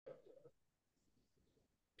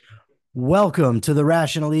Welcome to the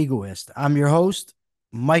Rational Egoist. I'm your host,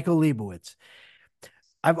 Michael Leibowitz.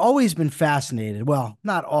 I've always been fascinated, well,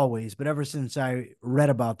 not always, but ever since I read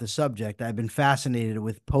about the subject, I've been fascinated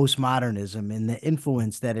with postmodernism and the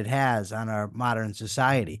influence that it has on our modern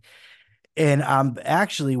society. And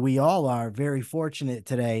actually, we all are very fortunate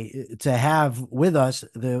today to have with us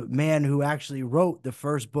the man who actually wrote the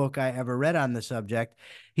first book I ever read on the subject.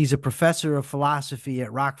 He's a professor of philosophy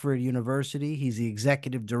at Rockford University. He's the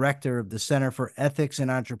executive director of the Center for Ethics and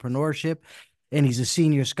Entrepreneurship, and he's a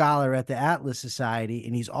senior scholar at the Atlas Society.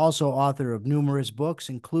 And he's also author of numerous books,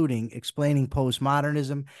 including Explaining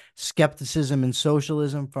Postmodernism, Skepticism and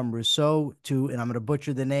Socialism from Rousseau to, and I'm going to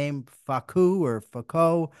butcher the name,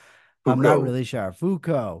 Foucault. I'm not Foucault. really sure.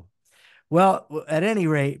 Foucault. Well, at any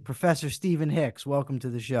rate, Professor Stephen Hicks, welcome to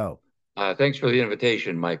the show. Thanks for the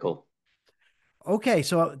invitation, Michael. Okay,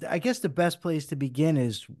 so I guess the best place to begin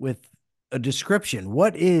is with a description.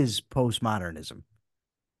 What is postmodernism?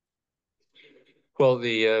 Well,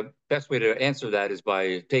 the best way to answer that is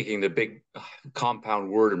by taking the big compound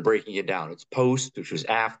word and breaking it down. It's post, which is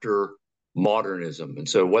after modernism. And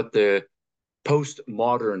so, what the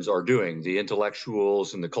postmoderns are doing, the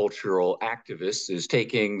intellectuals and the cultural activists, is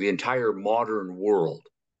taking the entire modern world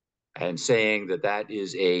and saying that that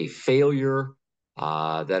is a failure,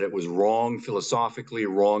 that it was wrong philosophically,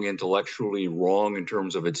 wrong intellectually, wrong in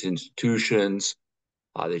terms of its institutions.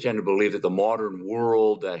 They tend to believe that the modern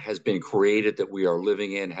world that has been created, that we are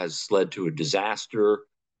living in, has led to a disaster,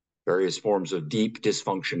 various forms of deep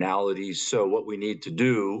dysfunctionality. So, what we need to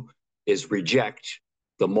do is reject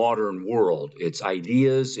the modern world, its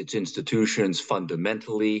ideas, its institutions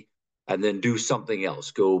fundamentally, and then do something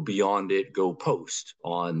else, go beyond it, go post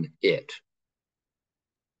on it.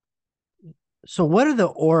 So, what are the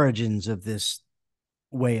origins of this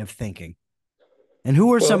way of thinking? And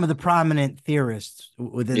who are some Well, of the prominent theorists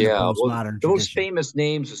within the yeah, well, postmodern the most tradition? famous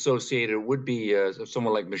names associated would be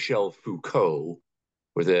someone like Michel Foucault,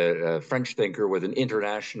 with a French thinker with an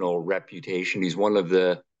international reputation. He's one of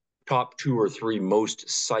the top two or three most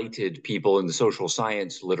cited people in the social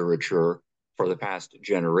science literature for the past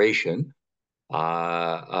generation.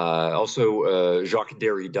 Also, Jacques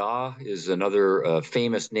Derrida is another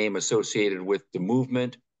famous name associated with the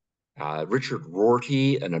movement. Richard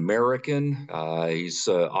Rorty, an American, he's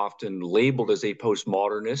often labeled as a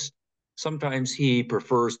postmodernist. Sometimes he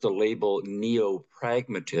prefers the label neo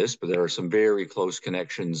pragmatist, but there are some very close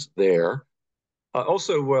connections there.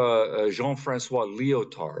 Also, Jean Francois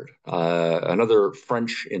Lyotard, another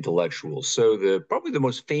French intellectual. So, probably the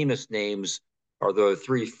most famous names are the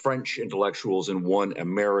three French intellectuals and one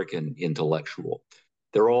American intellectual.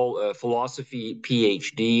 They're all philosophy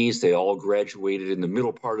PhDs. They all graduated in the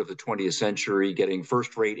middle part of the 20th century, getting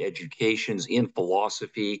first rate educations in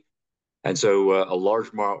philosophy. And so a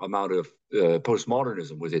large amount of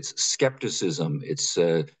postmodernism, with its skepticism, its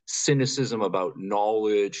cynicism about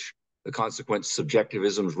knowledge, the consequent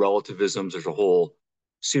subjectivisms, relativisms, there's a whole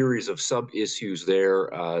series of sub issues there.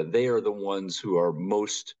 They are the ones who are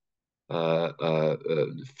most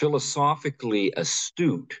philosophically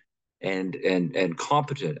astute and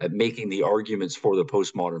competent at making the arguments for the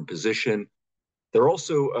postmodern position. They're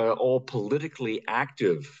also all politically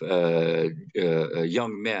active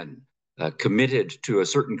young men, committed to a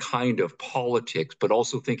certain kind of politics, but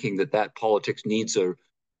also thinking that that politics needs a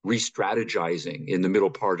re-strategizing in the middle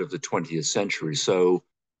part of the 20th century. So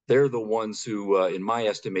they're the ones who, in my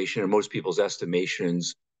estimation, and most people's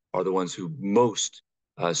estimations, are the ones who most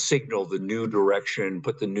signal the new direction,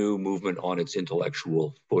 put the new movement on its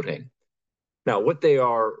intellectual footing. Now, what they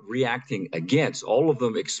are reacting against, all of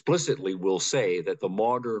them explicitly will say that the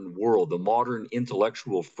modern world, the modern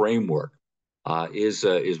intellectual framework, is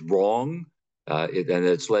wrong, and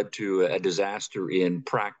it's led to a disaster in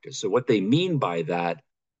practice. So, what they mean by that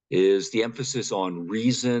is the emphasis on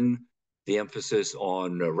reason, the emphasis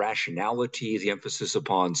on rationality, the emphasis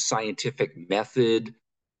upon scientific method.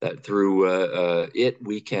 That through it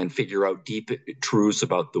we can figure out deep truths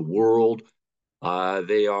about the world.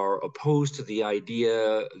 They are opposed to the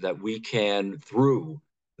idea that we can, through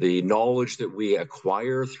the knowledge that we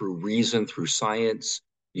acquire through reason, through science,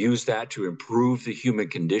 use that to improve the human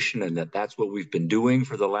condition, and that that's what we've been doing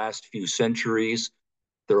for the last few centuries.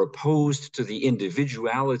 They're opposed to the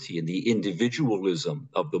individuality and the individualism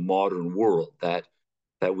of the modern world, that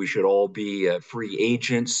we should all be free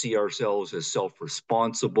agents, see ourselves as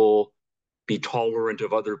self-responsible, be tolerant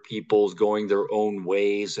of other people's going their own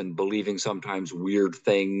ways and believing sometimes weird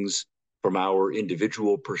things from our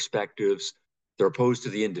individual perspectives. They're opposed to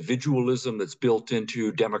the individualism that's built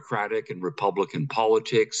into democratic and republican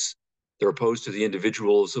politics. They're opposed to the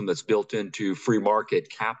individualism that's built into free market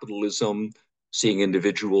capitalism, seeing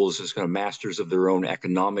individuals as kind of masters of their own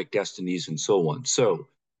economic destinies and so on. So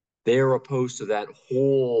they are opposed to that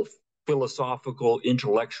whole philosophical,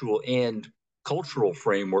 intellectual, and cultural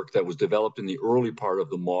framework that was developed in the early part of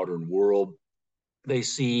the modern world. They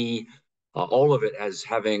see all of it as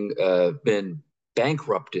having been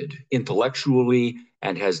bankrupted intellectually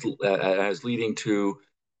and has leading to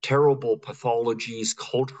terrible pathologies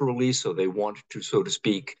culturally. So they want to, so to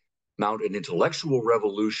speak, mount an intellectual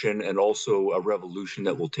revolution and also a revolution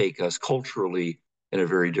that will take us culturally in a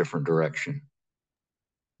very different direction.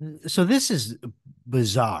 So this is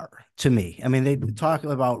bizarre to me. I mean, they talk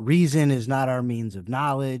about reason is not our means of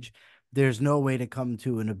knowledge. There's no way to come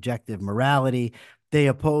to an objective morality. They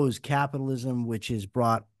oppose capitalism, which has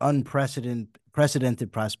brought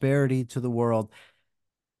unprecedented prosperity to the world.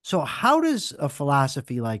 So how does a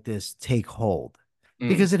philosophy like this take hold? Mm,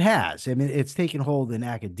 Because it has. I mean, it's taken hold in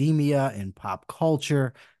academia and pop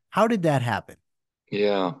culture. How did that happen?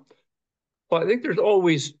 yeah. Well, I think there's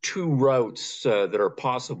always two routes that are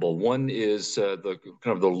possible. One is the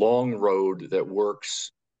kind of the long road that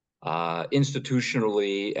works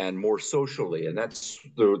institutionally and more socially, and that's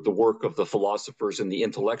the work of the philosophers and the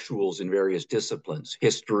intellectuals in various disciplines,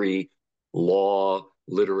 history, law,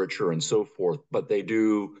 literature, and so forth. But they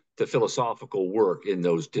do the philosophical work in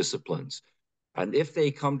those disciplines. And if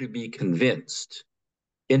they come to be convinced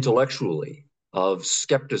intellectually of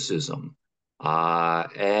skepticism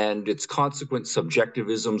and its consequent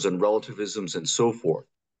subjectivisms and relativisms and so forth.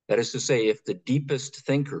 That is to say, if the deepest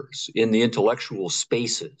thinkers in the intellectual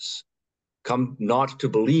spaces come not to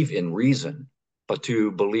believe in reason, but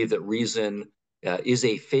to believe that reason is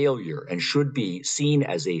a failure and should be seen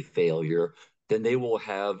as a failure, then they will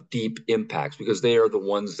have deep impacts because they are the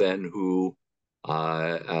ones then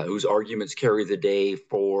whose arguments carry the day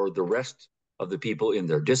for the rest of the people in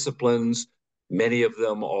their disciplines. Many of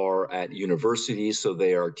them are at universities, so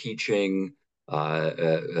they are teaching,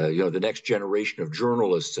 the next generation of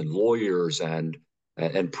journalists and lawyers and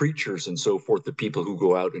preachers and so forth, the people who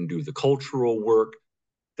go out and do the cultural work.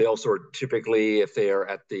 They also are typically, if they are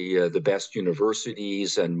at the best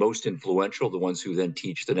universities and most influential, the ones who then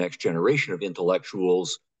teach the next generation of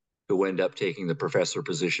intellectuals who end up taking the professor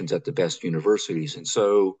positions at the best universities. And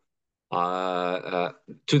so, to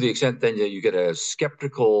the extent then that you get a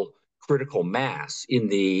skeptical, critical mass in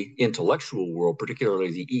the intellectual world,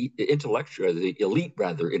 particularly the elite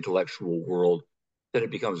rather intellectual world, then it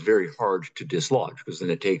becomes very hard to dislodge because then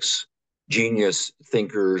it takes genius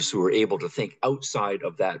thinkers who are able to think outside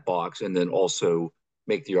of that box and then also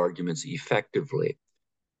make the arguments effectively.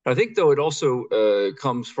 I think, though, it also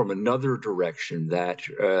comes from another direction that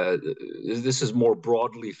this is more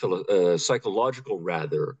broadly psychological,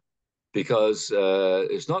 rather, because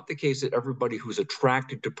it's not the case that everybody who's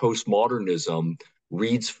attracted to postmodernism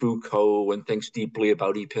reads Foucault and thinks deeply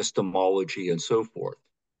about epistemology and so forth.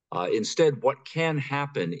 Instead, what can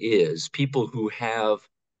happen is people who have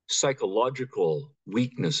psychological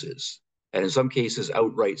weaknesses, and in some cases,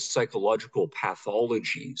 outright psychological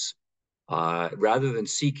pathologies, rather than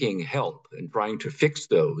seeking help and trying to fix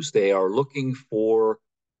those, they are looking for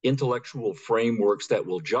intellectual frameworks that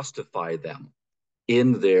will justify them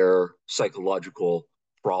in their psychological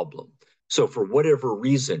problem. So, for whatever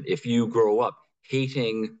reason, if you grow up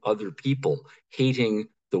hating other people, hating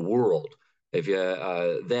the world, if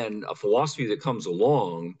you, then a philosophy that comes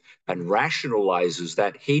along and rationalizes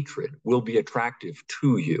that hatred will be attractive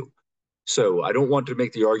to you. So I don't want to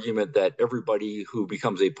make the argument that everybody who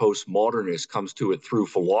becomes a postmodernist comes to it through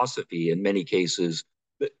philosophy. In many cases,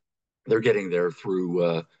 they're getting there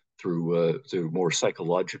through more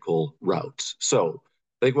psychological routes. So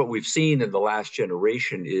I think what we've seen in the last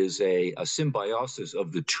generation is a symbiosis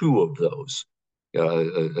of the two of those.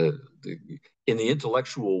 In the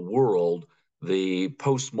intellectual world, the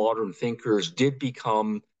postmodern thinkers did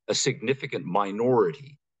become a significant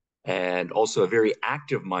minority and also a very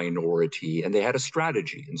active minority, and they had a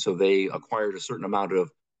strategy. And so they acquired a certain amount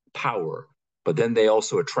of power. But then they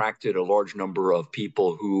also attracted a large number of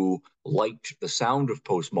people who liked the sound of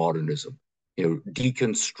postmodernism,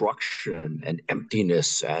 deconstruction and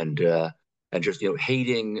emptiness and just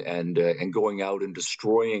hating and going out and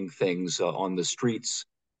destroying things on the streets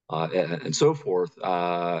and so forth.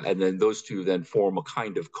 And then those two then form a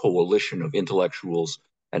kind of coalition of intellectuals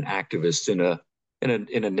and activists in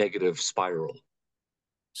a negative spiral.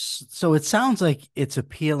 So it sounds like it's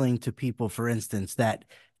appealing to people, for instance, that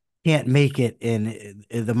can't make it in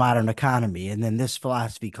the modern economy. And then this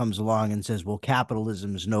philosophy comes along and says, well,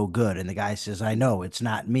 capitalism is no good. And the guy says, I know it's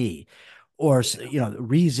not me. or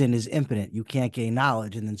reason is infinite. You can't gain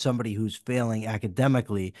knowledge, and then somebody who's failing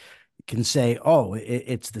academically can say, "Oh,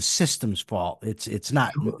 it's the system's fault. It's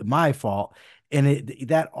not Sure. my fault," and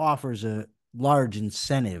that offers a large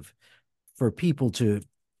incentive for people to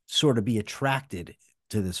sort of be attracted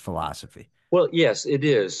to this philosophy. Well, yes, it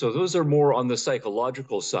is. So those are more on the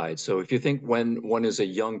psychological side. So if you think when one is a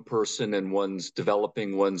young person and one's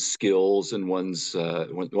developing one's skills and one's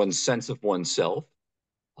sense of oneself,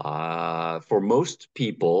 for most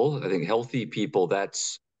people, I think healthy people,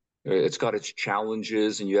 that's it's got its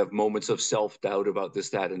challenges, and you have moments of self-doubt about this,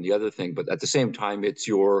 that, and the other thing. But at the same time, it's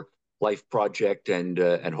your life project, and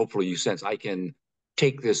hopefully you sense I can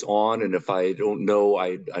take this on, and if I don't know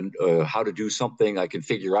how to do something, I can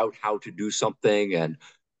figure out how to do something, and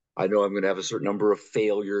I know I'm going to have a certain number of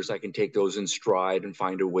failures. I can take those in stride and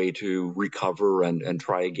find a way to recover and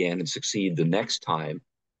try again and succeed the next time.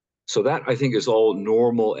 So that I think is all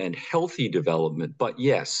normal and healthy development. But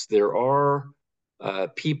yes, there are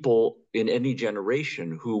people in any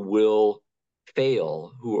generation who will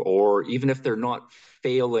fail, or even if they're not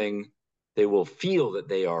failing, they will feel that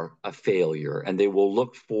they are a failure, and they will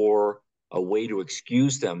look for a way to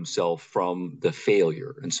excuse themselves from the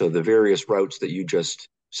failure. And so the various routes that you just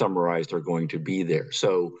summarized are going to be there.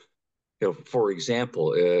 So for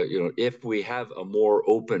example, if we have a more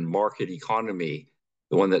open market economy,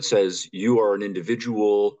 the one that says you are an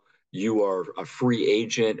individual, you are a free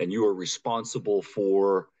agent, and you are responsible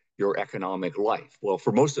for your economic life. Well,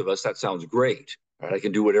 for most of us, that sounds great. Right? I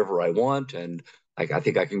can do whatever I want, and I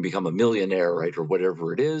think I can become a millionaire, right, or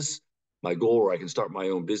whatever it is, my goal, or I can start my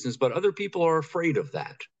own business. But other people are afraid of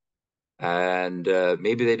that, and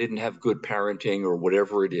maybe they didn't have good parenting or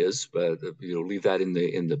whatever it is, but leave that in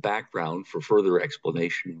the background for further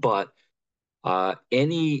explanation. But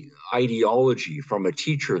any ideology from a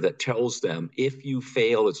teacher that tells them if you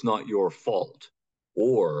fail it's not your fault,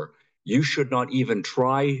 or you should not even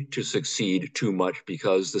try to succeed too much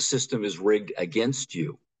because the system is rigged against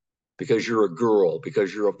you, because you're a girl,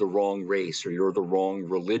 because you're of the wrong race, or you're the wrong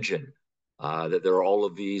religion, that there are all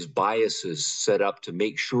of these biases set up to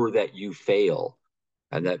make sure that you fail,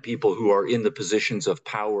 and that people who are in the positions of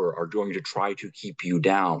power are going to try to keep you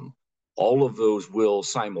down. All of those will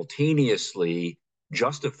simultaneously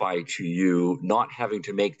justify to you not having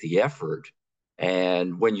to make the effort.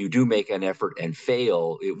 And when you do make an effort and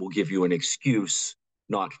fail, it will give you an excuse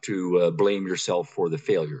not to blame yourself for the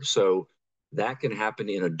failure. So that can happen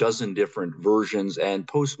in a dozen different versions. And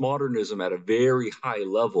postmodernism at a very high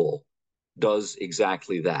level does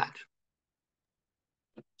exactly that.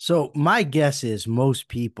 So my guess is most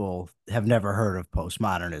people have never heard of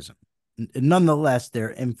postmodernism. Nonetheless,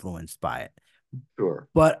 they're influenced by it. Sure.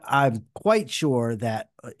 But I'm quite sure that,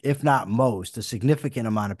 if not most, a significant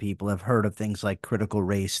amount of people have heard of things like critical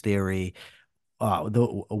race theory,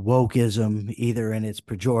 the wokeism, either in its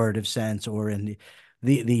pejorative sense or in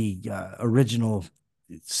the original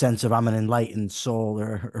sense of I'm an enlightened soul,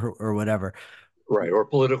 or whatever. Right, or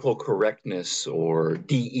political correctness or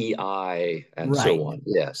DEI and Right. so on.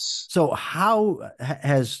 Yes. So how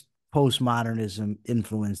has postmodernism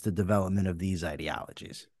influenced the development of these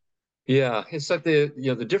ideologies? Yeah, it's like the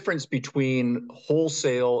difference between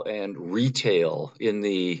wholesale and retail in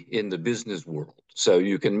the business world. So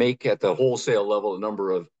you can make at the wholesale level a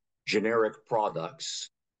number of generic products,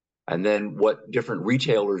 and then what different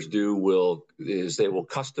retailers do will is they will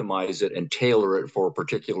customize it and tailor it for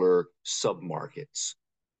particular submarkets.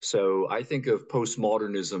 So I think of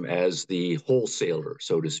postmodernism as the wholesaler,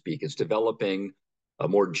 so to speak. It's developing a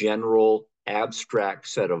more general, abstract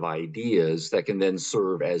set of ideas that can then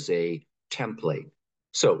serve as a template.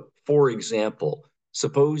 So, for example,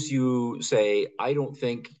 suppose you say, I don't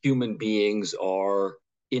think human beings are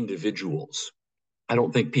individuals. I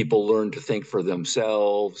don't think people learn to think for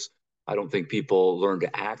themselves. I don't think people learn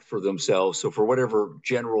to act for themselves. So, for whatever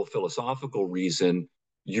general philosophical reason,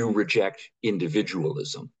 you reject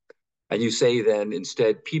individualism. And you say then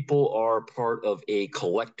instead, people are part of a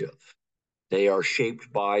collective. They are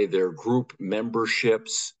shaped by their group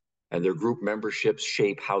memberships, and their group memberships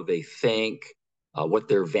shape how they think, what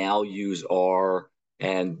their values are,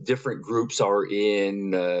 and different groups are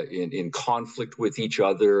in conflict with each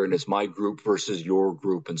other, and it's my group versus your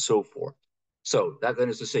group, and so forth. So that then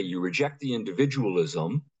is to say, you reject the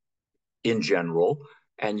individualism in general,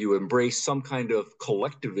 and you embrace some kind of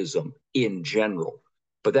collectivism in general.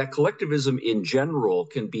 But that collectivism in general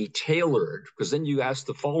can be tailored, because then you ask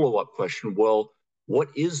the follow up question, well, what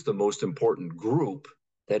is the most important group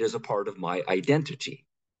that is a part of my identity?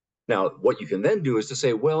 Now, what you can then do is to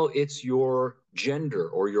say, well, it's your gender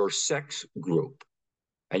or your sex group.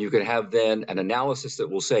 And you can have then an analysis that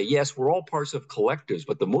will say, yes, we're all parts of collectives,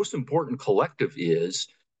 but the most important collective is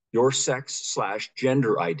your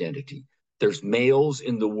sex/gender identity. There's males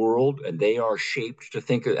in the world, and they are shaped to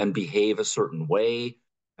think and behave a certain way.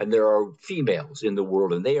 And there are females in the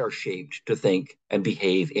world, and they are shaped to think and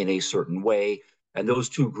behave in a certain way. And those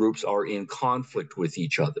two groups are in conflict with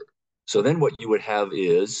each other. So then what you would have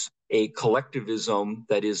is a collectivism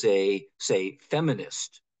that is a, say,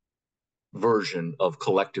 feminist version of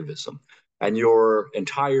collectivism. And your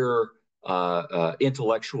entire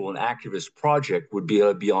intellectual and activist project would be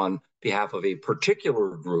on behalf of a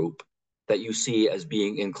particular group that you see as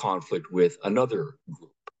being in conflict with another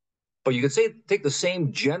group. But you could say, take the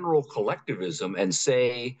same general collectivism and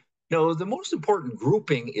say, no, the most important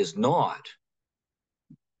grouping is not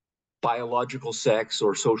biological sex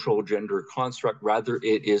or social gender construct, rather,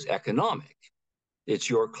 it is economic. It's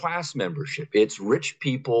your class membership. It's rich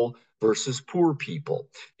people versus poor people.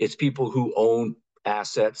 It's people who own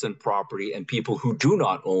assets and property and people who do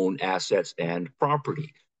not own assets and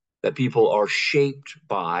property. That people are shaped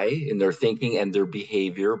by, in their thinking and their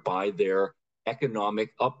behavior, by their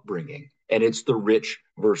economic upbringing. And it's the rich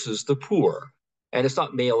versus the poor. And it's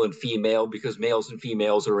not male and female because males and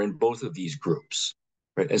females are in both of these groups.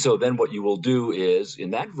 Right? And so then what you will do is,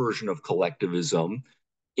 in that version of collectivism,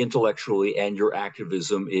 intellectually and your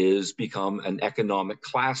activism is become an economic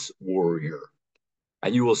class warrior.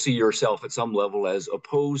 And you will see yourself at some level as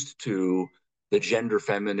opposed to the gender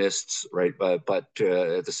feminists, right? But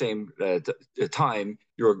at the same time,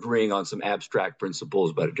 you're agreeing on some abstract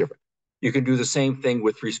principles about a different. You can do the same thing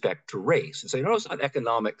with respect to race and say, no, it's not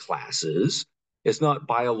economic classes. It's not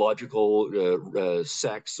biological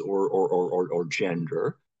sex or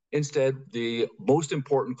gender. Instead, the most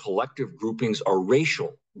important collective groupings are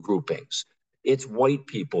racial groupings. It's white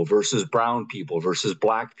people versus brown people versus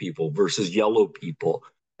black people versus yellow people.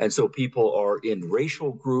 And so people are in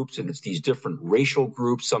racial groups, and it's these different racial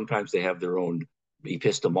groups. Sometimes they have their own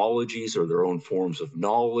epistemologies or their own forms of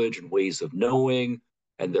knowledge and ways of knowing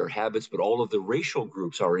and their habits, but all of the racial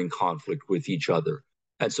groups are in conflict with each other.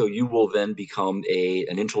 And so you will then become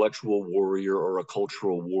an intellectual warrior or a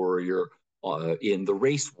cultural warrior in the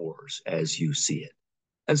race wars as you see it.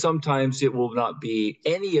 And sometimes it will not be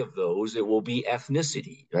any of those, it will be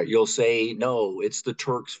ethnicity. Right? You'll say, no, it's the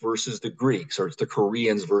Turks versus the Greeks, or it's the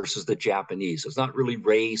Koreans versus the Japanese. It's not really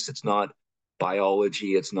race, it's not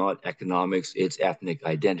biology, it's not economics, it's ethnic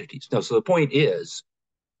identities. Now, so the point is,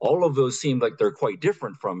 all of those seem like they're quite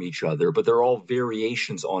different from each other, but they're all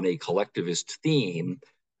variations on a collectivist theme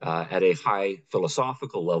at a high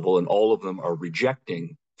philosophical level, and all of them are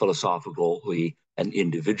rejecting philosophically and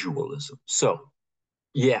individualism. So,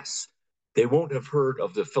 yes, they won't have heard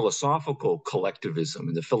of the philosophical collectivism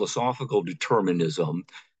and the philosophical determinism,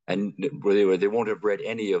 and they won't have read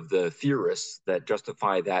any of the theorists that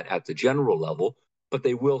justify that at the general level, but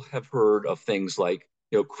they will have heard of things like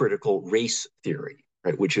critical race theory,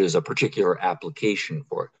 right, which is a particular application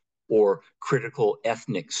for it, or critical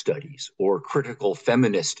ethnic studies, or critical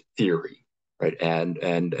feminist theory, right, and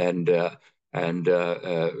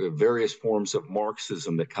various forms of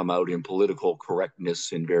Marxism that come out in political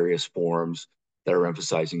correctness in various forms that are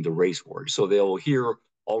emphasizing the race wars. So they'll hear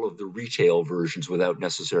all of the retail versions without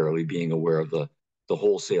necessarily being aware of the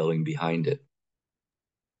wholesaling behind it.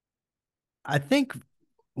 I think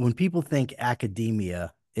when people think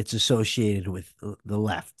academia, it's associated with the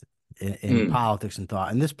left in Mm, politics and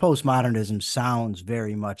thought. And this postmodernism sounds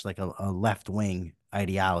very much like a left wing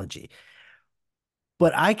ideology.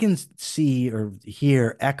 But I can see or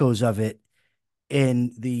hear echoes of it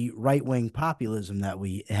in the right wing populism that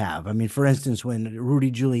we have. I mean, for instance, when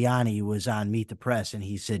Rudy Giuliani was on Meet the Press and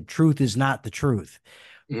he said, truth is not the truth,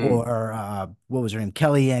 mm, or what was her name?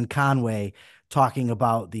 Kellyanne Conway talking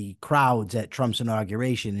about the crowds at Trump's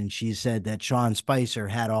inauguration. And she said that Sean Spicer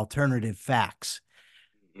had alternative facts,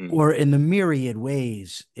 mm. or in the myriad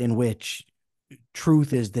ways in which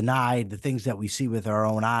truth is denied, the things that we see with our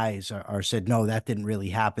own eyes are said, no, that didn't really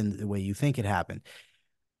happen the way you think it happened.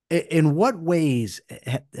 In what ways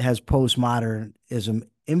has postmodernism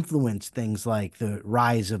influenced things like the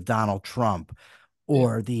rise of Donald Trump Yeah.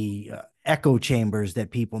 or the echo chambers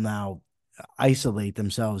that people now isolate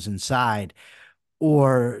themselves inside,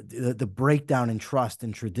 or the breakdown in trust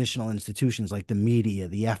in traditional institutions like the media,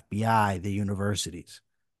 the FBI, the universities?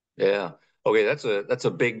 Yeah. Okay, that's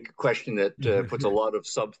a big question that puts a lot of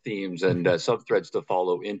sub themes and sub threads to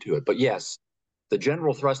follow into it. But yes, the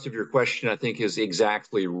general thrust of your question, I think, is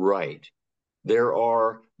exactly right. There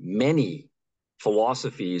are many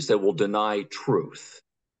philosophies that will deny truth.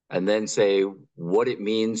 and then say what it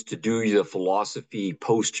means to do the philosophy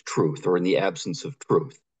post-truth or in the absence of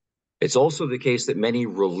truth. It's also the case that many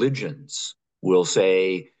religions will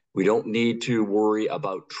say we don't need to worry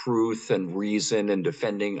about truth and reason and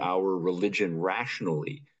defending our religion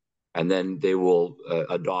rationally. And then they will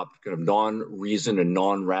adopt kind of non-reason and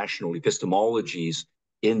non-rational epistemologies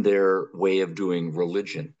in their way of doing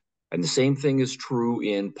religion. And the same thing is true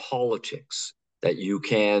in politics, that you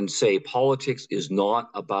can say politics is not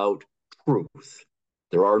about truth.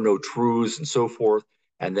 There are no truths and so forth,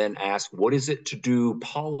 and then ask, what is it to do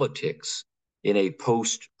politics in a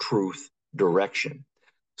post-truth direction?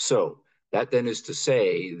 So that then is to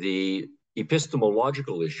say the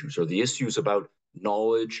epistemological issues or the issues about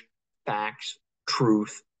knowledge, facts,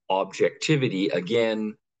 truth, objectivity,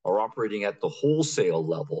 again, are operating at the wholesale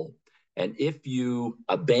level. And if you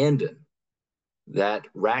abandon that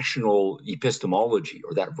rational epistemology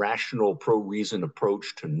or that rational pro-reason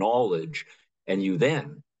approach to knowledge, and you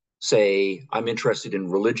then say, I'm interested in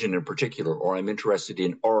religion in particular, or I'm interested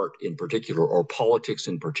in art in particular, or politics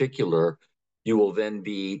in particular, you will then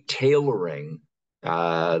be tailoring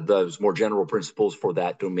those more general principles for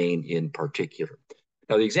that domain in particular.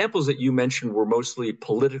 Now, the examples that you mentioned were mostly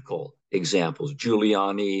political examples,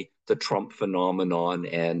 Giuliani, the Trump phenomenon,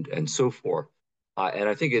 and so forth. And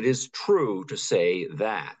I think it is true to say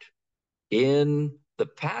that in the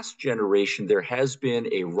past generation, there has been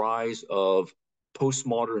a rise of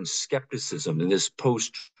postmodern skepticism and this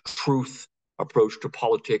post-truth approach to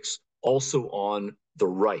politics also on the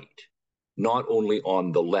right, not only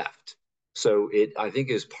on the left. So it, I think,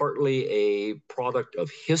 is partly a product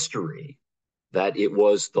of history that it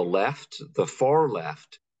was the left, the far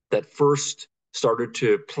left, that first started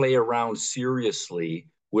to play around seriously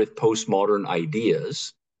with postmodern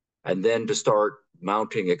ideas, and then to start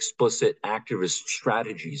mounting explicit activist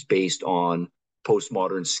strategies based on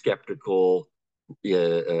postmodern skeptical,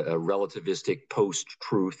 relativistic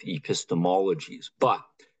post-truth epistemologies. But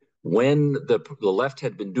when the left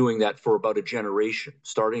had been doing that for about a generation,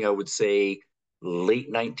 starting, I would say,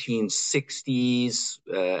 late 1960s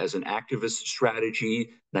as an activist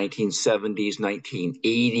strategy, 1970s,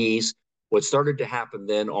 1980s. What started to happen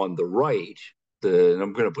then on the right, and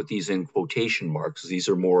I'm going to put these in quotation marks, these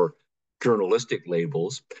are more journalistic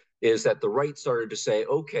labels, is that the right started to say,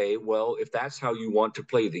 okay, well, if that's how you want to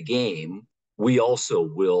play the game, we also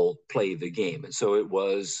will play the game. And so it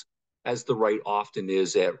was, as the right often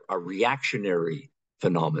is, a reactionary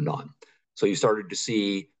phenomenon. So you started to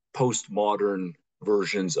see postmodern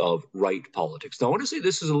versions of right politics. Now, I want to say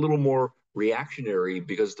this is a little more reactionary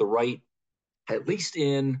because the right, at least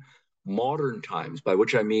in modern times, by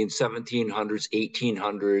which I mean 1700s,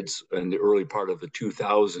 1800s, and the early part of the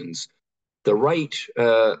 2000s, the right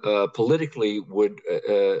politically would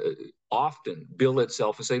often bill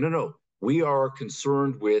itself and say, no, no, we are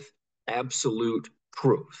concerned with absolute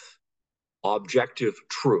truth, objective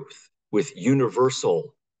truth, with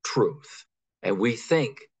universal truth. And we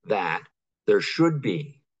think that there should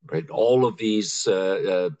be, right, all of these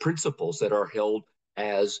principles that are held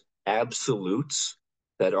as absolutes,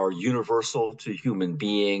 that are universal to human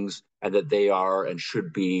beings, and that they are and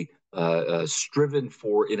should be striven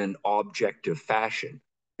for in an objective fashion.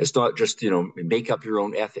 It's not just, make up your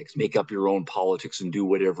own ethics, make up your own politics, and do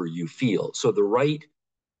whatever you feel. So the right,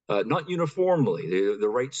 not uniformly, the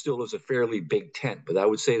right still is a fairly big tent, but I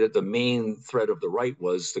would say that the main thread of the right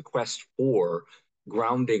was the quest for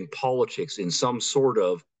grounding politics in some sort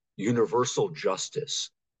of universal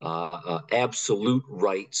justice, absolute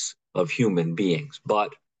rights of human beings.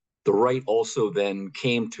 But the right also then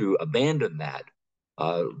came to abandon that,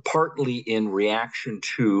 partly in reaction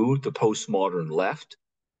to the postmodern left.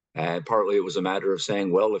 And partly it was a matter of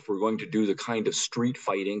saying, well, if we're going to do the kind of street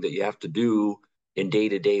fighting that you have to do in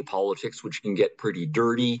day-to-day politics, which can get pretty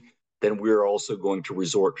dirty, then we're also going to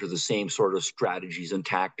resort to the same sort of strategies and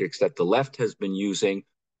tactics that the left has been using.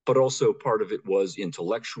 But also part of it was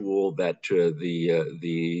intellectual, that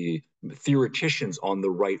the theoreticians on the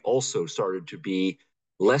right also started to be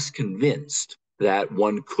less convinced that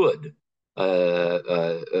one could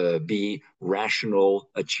be rational,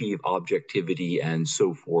 achieve objectivity, and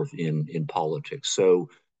so forth in politics. So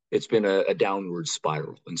it's been a downward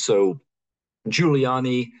spiral. And so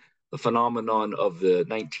Giuliani, the phenomenon of the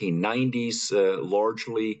 1990s,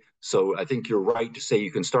 largely. So I think you're right to say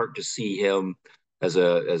you can start to see him as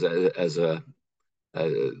a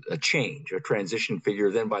change, a transition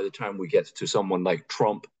figure. Then by the time we get to someone like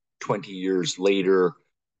Trump 20 years later,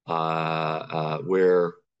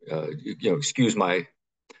 where excuse my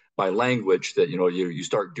language, that you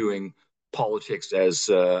start doing politics as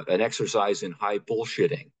an exercise in high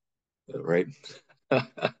bullshitting, right?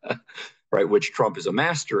 right, which Trump is a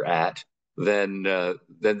master at, then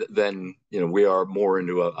we are more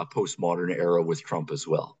into a postmodern era with Trump as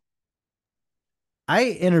well. I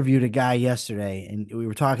interviewed a guy yesterday and we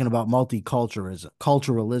were talking about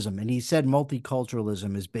culturalism, and he said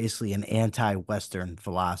multiculturalism is basically an anti-Western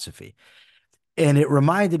philosophy. And it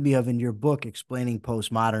reminded me of in your book explaining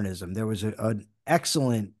postmodernism, there was an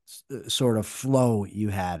excellent sort of flow you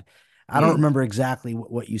had. I don't Mm, remember exactly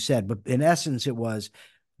what you said, but in essence, it was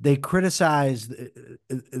they criticized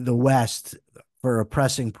the West for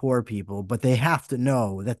oppressing poor people, but they have to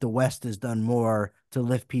know that the West has done more to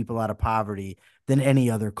lift people out of poverty than any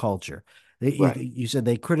other culture. right. You said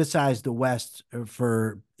they criticized the West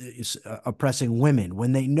for oppressing women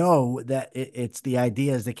when they know that it's the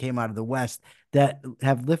ideas that came out of the West that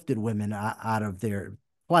have lifted women out of their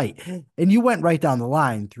plight. And you went right down the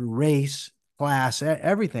line through race, class,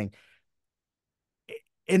 everything.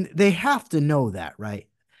 And they have to know that, right?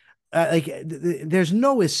 There's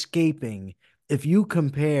no escaping if you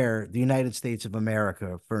compare the United States of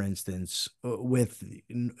America, for instance, with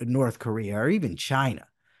North Korea or even China,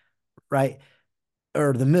 right?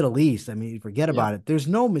 Or the Middle East. I mean, forget Yeah. about it. There's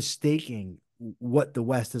no mistaking what the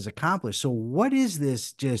West has accomplished. So what is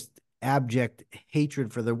this just abject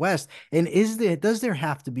hatred for the West? And does there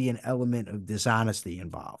have to be an element of dishonesty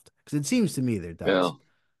involved? Because it seems to me there Yeah. does.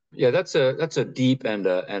 Yeah, that's a deep and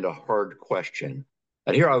a hard question.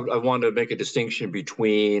 And here I want to make a distinction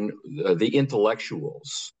between the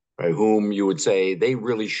intellectuals, right, whom you would say they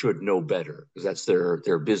really should know better because that's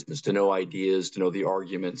their business to know ideas, to know the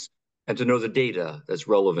arguments, and to know the data that's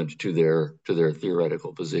relevant to their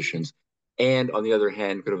theoretical positions. And on the other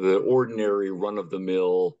hand, kind of the ordinary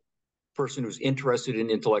run-of-the-mill person who's interested in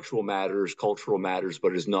intellectual matters, cultural matters,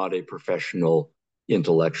 but is not a professional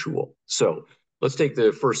intellectual. So let's take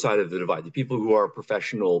the first side of the divide, the people who are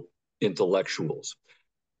professional intellectuals.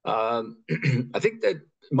 Um, I think that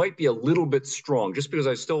might be a little bit strong, just because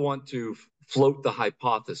I still want to float the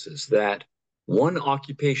hypothesis that one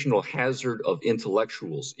occupational hazard of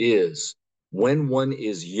intellectuals is when one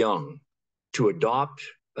is young to adopt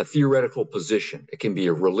a theoretical position. It can be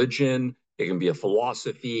a religion, it can be a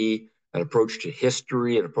philosophy, an approach to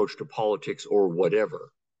history, an approach to politics, or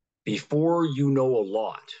whatever. Before you know a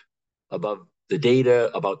lot about the data,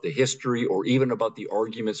 about the history, or even about the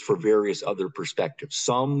arguments for various other perspectives,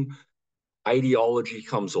 some ideology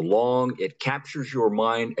comes along, it captures your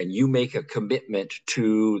mind, and you make a commitment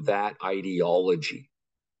to that ideology.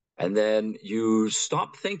 And then you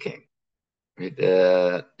stop thinking, right,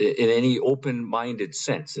 in any open minded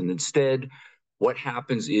sense. And instead, what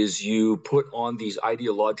happens is you put on these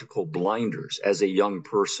ideological blinders as a young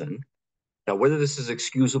person. Now, whether this is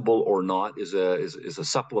excusable or not is a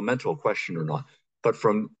supplemental question or not. But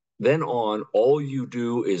from then on, all you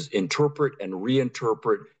do is interpret and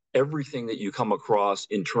reinterpret everything that you come across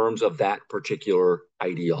in terms of that particular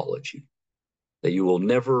ideology. That you will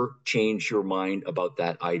never change your mind about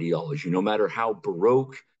that ideology, no matter how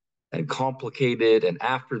baroque and complicated and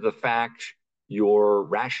after the fact your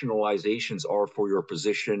rationalizations are for your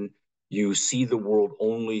position. You see the world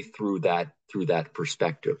only through that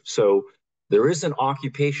perspective. So there is an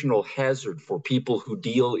occupational hazard for people who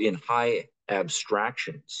deal in high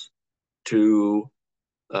abstractions to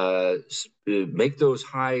make those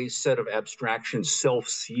high set of abstractions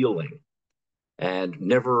self-sealing and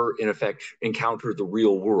never, in effect, encounter the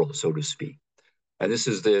real world, so to speak. And this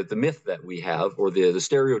is the myth that we have, or the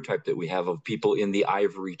stereotype that we have of people in the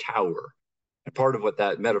ivory tower. And part of what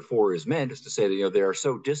that metaphor is meant is to say that they are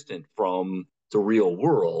so distant from the real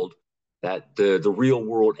world that the real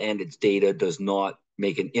world and its data does not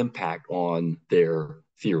make an impact on their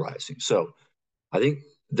theorizing. So I think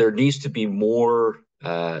there needs to be more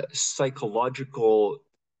psychological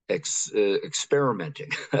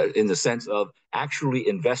experimenting in the sense of actually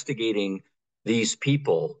investigating these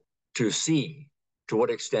people to see to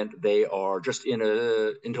what extent they are just in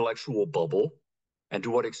an intellectual bubble and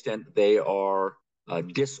to what extent they are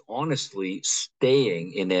dishonestly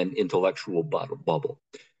staying in an intellectual bubble.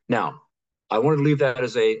 Now, I want to leave that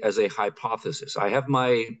as a hypothesis. I have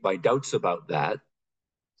my doubts about that,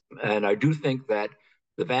 and I do think that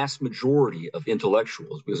the vast majority of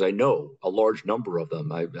intellectuals, because I know a large number of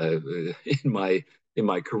them in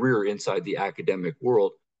my career inside the academic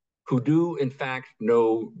world, who do in fact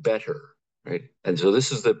know better, right? And so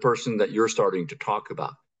this is the person that you're starting to talk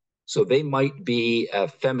about. So they might be a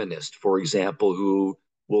feminist, for example, who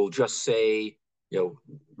will just say,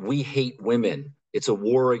 we hate women. It's a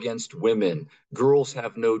war against women. Girls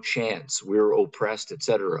have no chance. We're oppressed,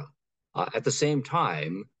 etc. At the same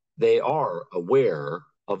time, they are aware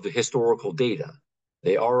of the historical data.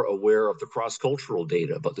 They are aware of the cross-cultural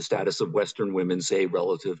data about the status of Western women, say,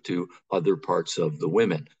 relative to other parts of the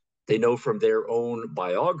women. They know from their own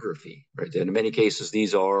biography, right? And in many cases,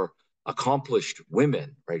 these are accomplished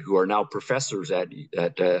women, right, who are now professors at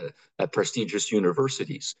prestigious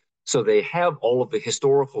universities. So they have all of the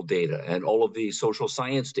historical data and all of the social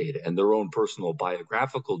science data and their own personal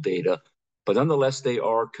biographical data, but nonetheless, they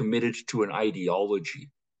are committed to an ideology.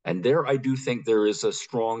 And there, I do think there is a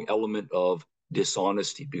strong element of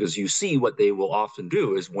dishonesty, because you see what they will often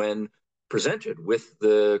do is when presented with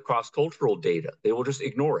the cross-cultural data, they will just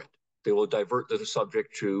ignore it. They will divert the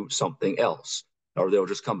subject to something else, or they'll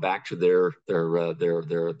just come back to their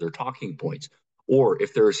talking points. Or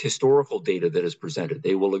if there is historical data that is presented,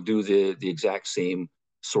 they will do the exact same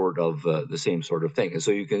sort of thing. And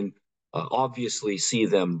so you can obviously see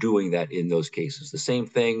them doing that in those cases. The same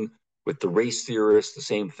thing with the race theorists, the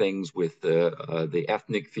same things with the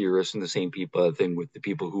ethnic theorists, and the same thing with the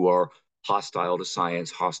people who are hostile to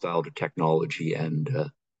science, hostile to technology, and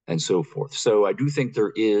so forth. So I do think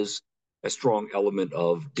there is a strong element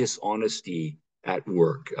of dishonesty at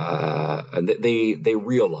work, and they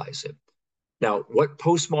realize it. Now, what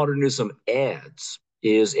postmodernism adds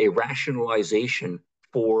is a rationalization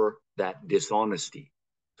for that dishonesty.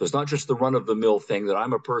 So it's not just the run of the mill thing that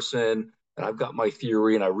I'm a person and I've got my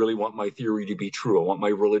theory and I really want my theory to be true. I want my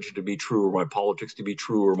religion to be true, or my politics to be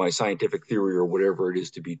true, or my scientific theory, or whatever it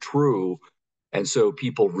is to be true. And so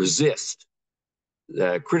people resist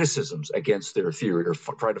criticisms against their theory, or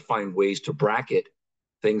try to find ways to bracket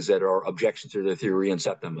things that are objections to their theory and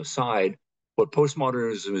set them aside. What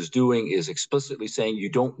postmodernism is doing is explicitly saying you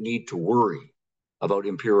don't need to worry about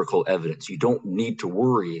empirical evidence. You don't need to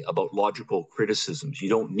worry about logical criticisms. You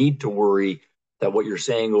don't need to worry that what you're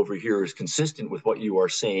saying over here is consistent with what you are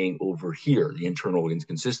saying over here, the internal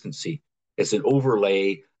inconsistency. It's an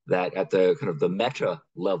overlay that at the kind of the meta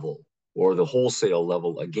level or the wholesale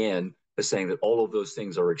level, again, is saying that all of those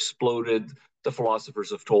things are exploded. The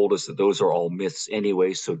philosophers have told us that those are all myths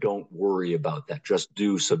anyway, so don't worry about that. Just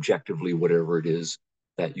do subjectively whatever it is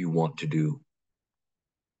that you want to do.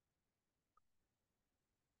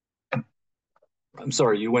 I'm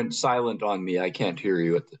sorry, you went silent on me. I can't hear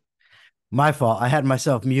you at the. My fault. I had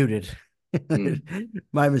myself muted. Hmm.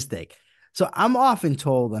 My mistake. So I'm often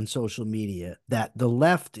told on social media that the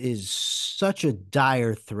left is such a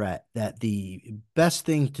dire threat that the best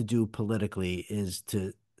thing to do politically is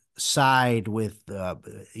to side with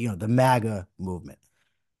the MAGA movement.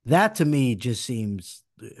 That to me just seems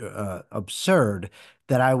absurd,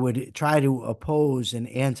 that I would try to oppose an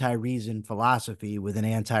anti-reason philosophy with an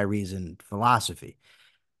anti-reason philosophy.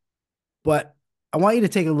 But I want you to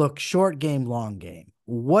take a look, short game, long game.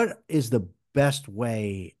 What is the best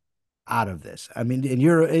way out of this? I mean,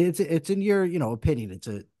 it's in your, opinion, it's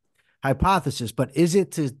a hypothesis, but is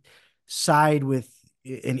it to side with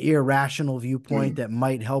an irrational viewpoint Hmm. that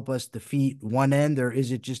might help us defeat one end, or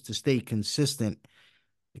is it just to stay consistent?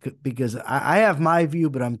 Because I have my view,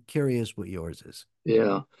 but I'm curious what yours is.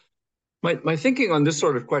 Yeah. My thinking on this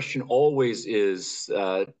sort of question always is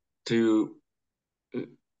to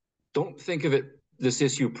don't think of this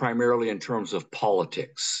issue primarily in terms of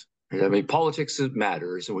politics. I mean, politics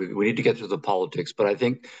matters, and we need to get to the politics. But I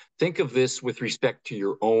think of this with respect to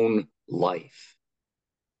your own life.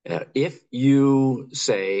 If you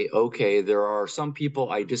say, okay, there are some people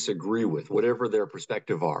I disagree with, whatever their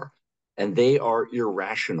perspective are, and they are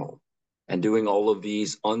irrational and doing all of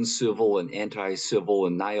these uncivil and anti-civil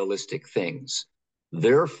and nihilistic things,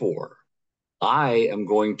 therefore I am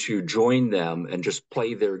going to join them and just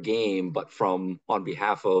play their game, but from on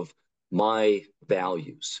behalf of my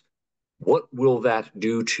values. What will that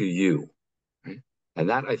do to you? Right? And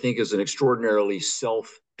that I think is an extraordinarily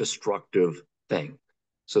self-destructive thing.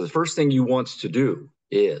 So the first thing you want to do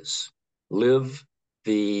is live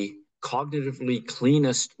the cognitively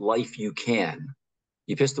cleanest life you can,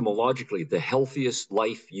 epistemologically, the healthiest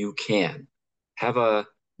life you can. Have a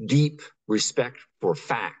deep respect for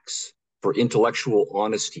facts, for intellectual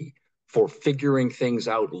honesty, for figuring things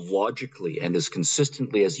out logically and as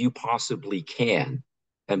consistently as you possibly can,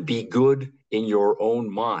 and be good in your own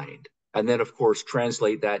mind. And then, of course,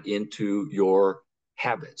 translate that into your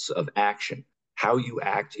habits of action, how you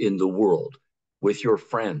act in the world, with your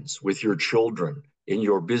friends, with your children, in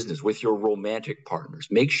your business, with your romantic partners.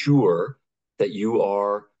 Make sure that you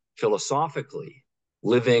are philosophically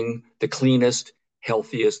living the cleanest,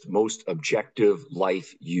 healthiest, most objective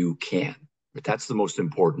life you can. But that's the most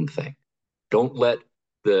important thing. Don't let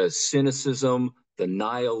the cynicism, the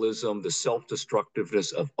nihilism, the self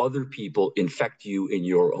destructiveness of other people infect you in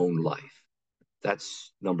your own life.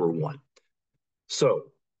 That's number one. So,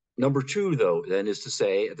 Number two, though, then is to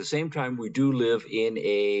say, at the same time, we do live in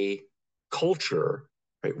a culture,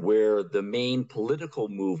 right, where the main political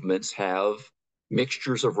movements have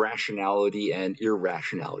mixtures of rationality and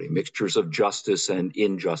irrationality, mixtures of justice and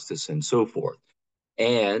injustice, and so forth.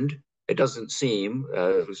 And it doesn't seem,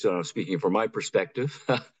 so I'm speaking from my perspective,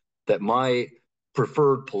 that my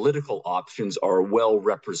preferred political options are well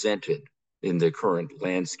represented in the current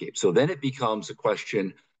landscape. So then it becomes a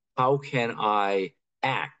question, how can I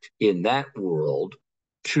act in that world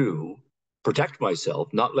to protect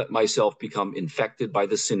myself, not let myself become infected by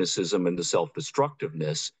the cynicism and the self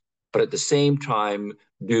destructiveness, but at the same time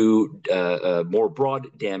do more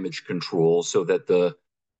broad damage control so that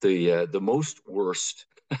the most worst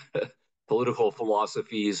political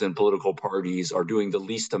philosophies and political parties are doing the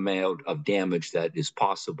least amount of damage that is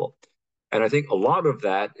possible. And I think a lot of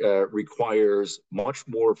that requires much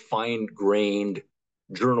more fine grained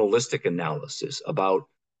journalistic analysis about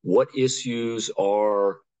what issues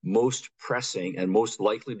are most pressing and most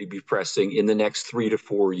likely to be pressing in the next 3 to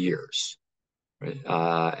 4 years. Right?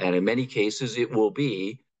 And in many cases, it will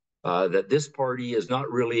be that this party is not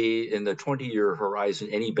really in the 20-year horizon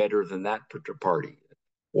any better than that party,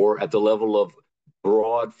 or at the level of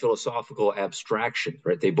broad philosophical abstraction.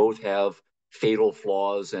 Right? They both have fatal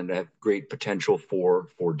flaws and have great potential for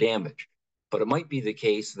damage. But it might be the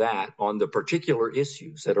case that on the particular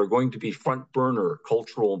issues that are going to be front burner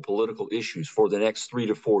cultural and political issues for the next 3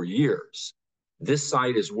 to 4 years, this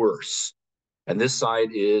side is worse, and this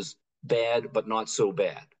side is bad but not so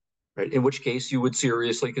bad, right? In which case you would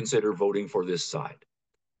seriously consider voting for this side.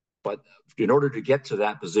 But in order to get to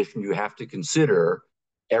that position, you have to consider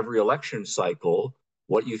every election cycle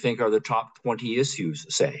what you think are the top 20 issues,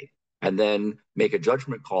 say, and then make a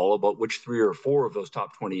judgment call about which 3 or 4 of those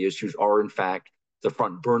top 20 issues are, in fact, the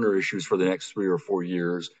front burner issues for the next 3 or 4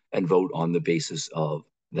 years and vote on the basis of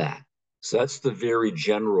that. So that's the very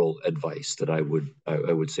general advice that I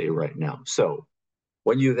would say right now. So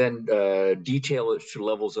when you then detail it to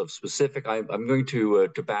levels of specific, I'm going to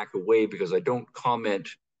back away because I don't comment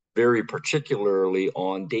very particularly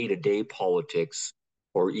on day-to-day politics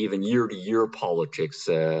or even year-to-year politics.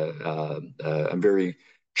 I'm very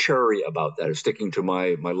chary about that, sticking to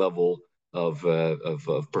my level of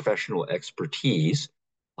professional expertise.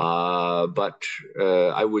 But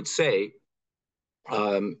I would say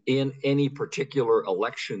in any particular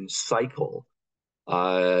election cycle,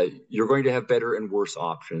 you're going to have better and worse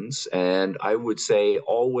options. And I would say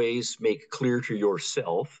always make clear to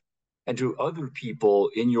yourself and to other people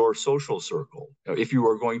in your social circle, if you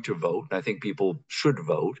are going to vote, and I think people should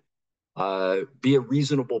vote, be a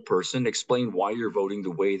reasonable person, explain why you're voting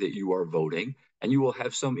the way that you are voting, and you will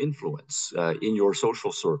have some influence in your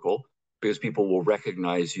social circle because people will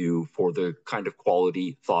recognize you for the kind of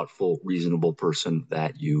quality, thoughtful, reasonable person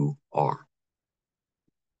that you are.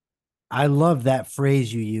 I love that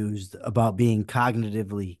phrase you used about being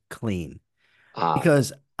cognitively clean Uh,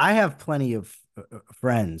 because I have plenty of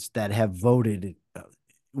friends that have voted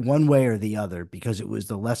one way or the other because it was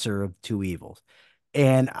the lesser of two evils.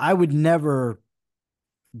 And I would never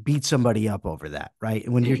beat somebody up over that, right?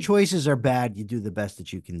 When your mm, choices are bad, you do the best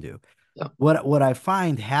that you can do. yeah, What I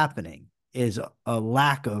find happening is a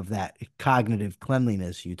lack of that cognitive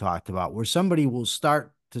cleanliness you talked about, where somebody will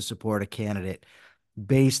start to support a candidate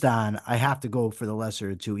based on I have to go for the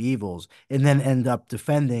lesser of two evils, and then end up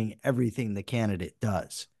defending everything the candidate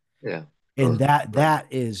does. yeah, And sure, right,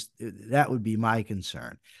 that would be my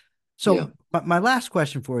concern. yeah. So my last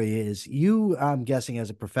question for you is you, I'm guessing as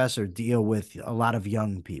a professor, deal with a lot of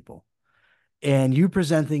young people and you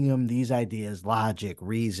presenting them these ideas, logic,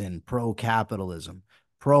 reason, pro-capitalism,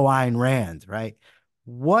 pro-Ayn Rand, right?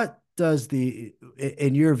 What does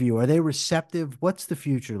in your view, are they receptive? What's the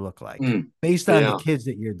future look like Mm, based on the yeah. kids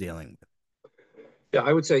that you're dealing with? Yeah,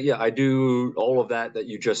 I would say, yeah, I do all of that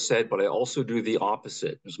you just said, but I also do the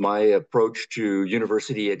opposite. My approach to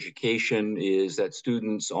university education is that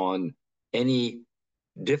students on any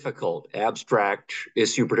difficult, abstract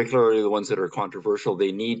issue, particularly the ones that are controversial,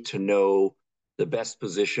 they need to know the best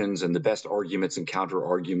positions and the best arguments and counter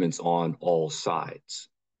arguments on all sides.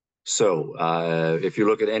 So if you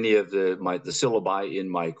look at any of the syllabi in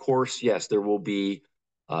my course, yes, there will be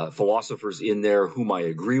philosophers in there whom I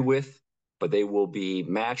agree with, but they will be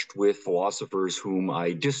matched with philosophers whom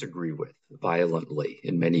I disagree with violently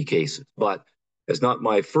in many cases. But it's not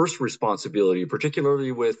my first responsibility,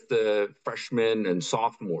 particularly with freshmen and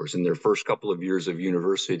sophomores in their first couple of years of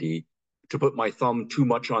university, to put my thumb too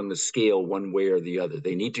much on the scale one way or the other.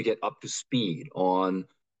 They need to get up to speed on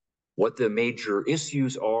what the major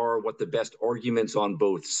issues are, what the best arguments on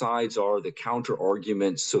both sides are, the counter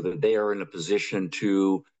arguments, so that they are in a position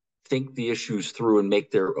to think the issues through and make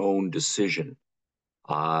their own decision.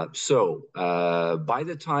 So by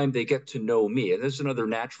the time they get to know me, and there's another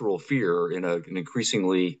natural fear in an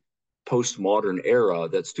increasingly postmodern era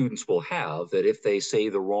that students will have, that if they say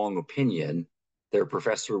the wrong opinion, their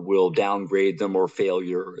professor will downgrade them or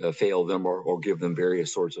fail them or give them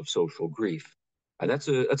various sorts of social grief. And that's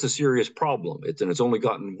a serious problem. And it's only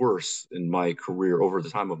gotten worse in my career over the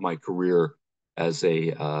time of my career as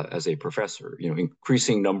a professor.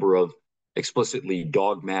 Increasing number of explicitly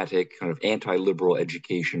dogmatic, kind of anti-liberal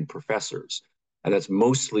education professors. And that's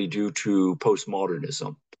mostly due to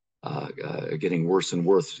postmodernism getting worse and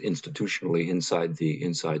worse institutionally inside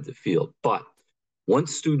the field. But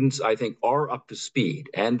once students, I think, are up to speed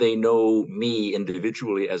and they know me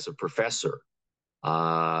individually as a professor,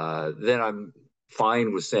 then I'm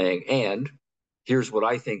fine with saying, and here's what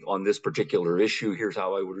I think on this particular issue. Here's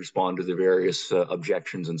how I would respond to the various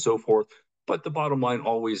objections and so forth. But the bottom line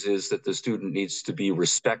always is that the student needs to be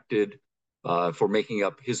respected for making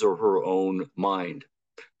up his or her own mind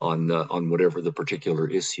on whatever the particular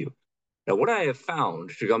issue. Now, what I have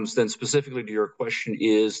found, to come then specifically to your question,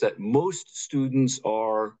 is that most students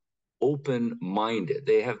are open-minded.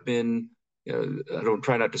 They have been, I don't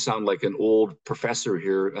try not to sound like an old professor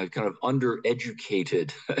here, kind of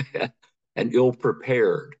undereducated and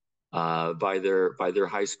ill-prepared by their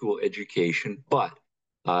high school education,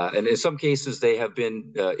 and in some cases they have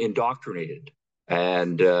been indoctrinated,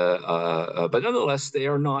 and but nonetheless they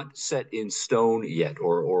are not set in stone yet,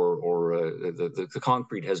 or the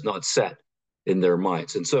concrete has not set in their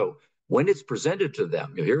minds. And so when it's presented to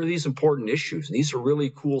them, here are these important issues, and these are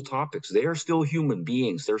really cool topics. They are still human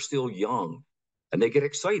beings, they're still young, and they get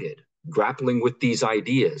excited grappling with these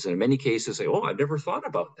ideas. And in many cases say, oh, I've never thought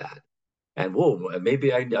about that. And whoa,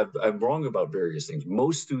 maybe I'm wrong about various things.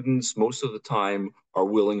 Most students, most of the time, are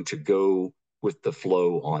willing to go with the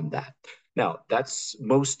flow on that. Now, that's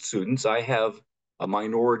most students. I have a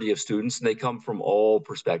minority of students, and they come from all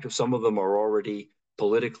perspectives. Some of them are already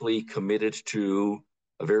politically committed to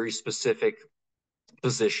a very specific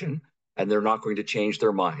position, and they're not going to change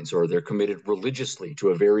their minds, or they're committed religiously to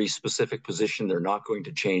a very specific position. They're not going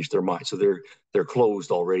to change their mind. So they're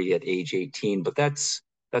closed already at age 18, but that's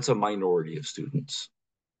a minority of students.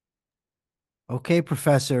 Okay,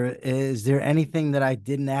 Professor, is there anything that I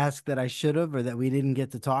didn't ask that I should have or that we didn't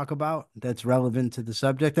get to talk about that's relevant to the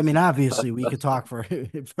subject? I mean, obviously, we could talk for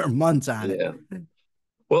for months on it. Yeah.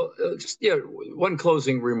 Well, just one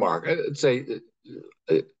closing remark. I'd say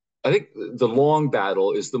I think the long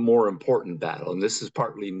battle is the more important battle, and this is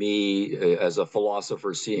partly me as a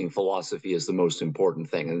philosopher seeing philosophy as the most important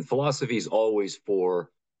thing. And philosophy is always for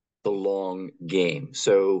the long game.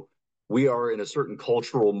 So we are in a certain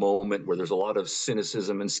cultural moment where there's a lot of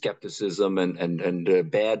cynicism and skepticism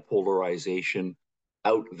and bad polarization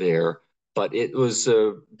out there. But it was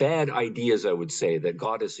bad ideas, I would say, that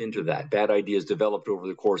got us into that. Bad ideas developed over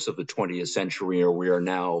the course of the 20th century, or we are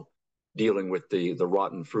now dealing with the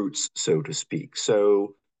rotten fruits, so to speak.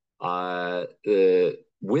 So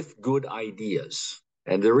with good ideas,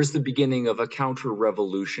 and there is the beginning of a counter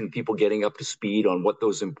revolution, people getting up to speed on what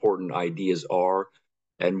those important ideas are,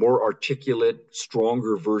 and more articulate,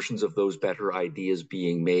 stronger versions of those better ideas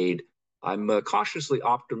being made. I'm cautiously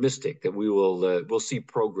optimistic that we'll see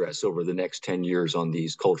progress over the next 10 years on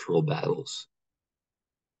these cultural battles.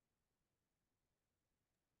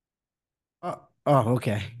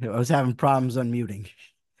 Okay. I was having problems unmuting.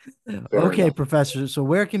 Fair Okay, enough. Professor. So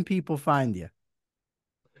where can people find you?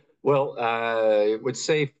 Well, I would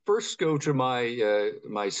say first go to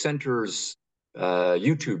my center's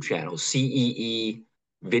YouTube channel, CEE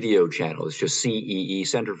video channel. It's just CEE,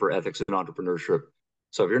 Center for Ethics and Entrepreneurship.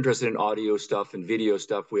 So if you're interested in audio stuff and video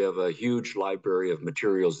stuff, we have a huge library of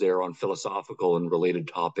materials there on philosophical and related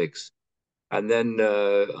topics. And then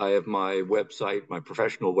I have my website, my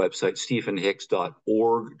professional website,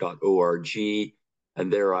 stephenhicks.org,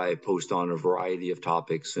 and there I post on a variety of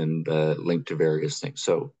topics and link to various things.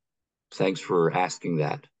 So thanks for asking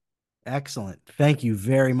that. Excellent. Thank you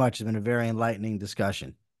very much. It's been a very enlightening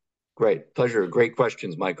discussion. Great. Pleasure. Great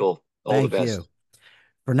questions, Michael. All the Thank you. best.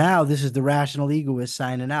 For now, this is the Rational Egoist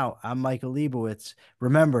signing out. I'm Michael Leibowitz.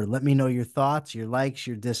 Remember, let me know your thoughts, your likes,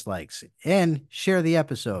 your dislikes, and share the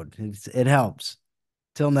episode. It helps.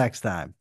 Till next time.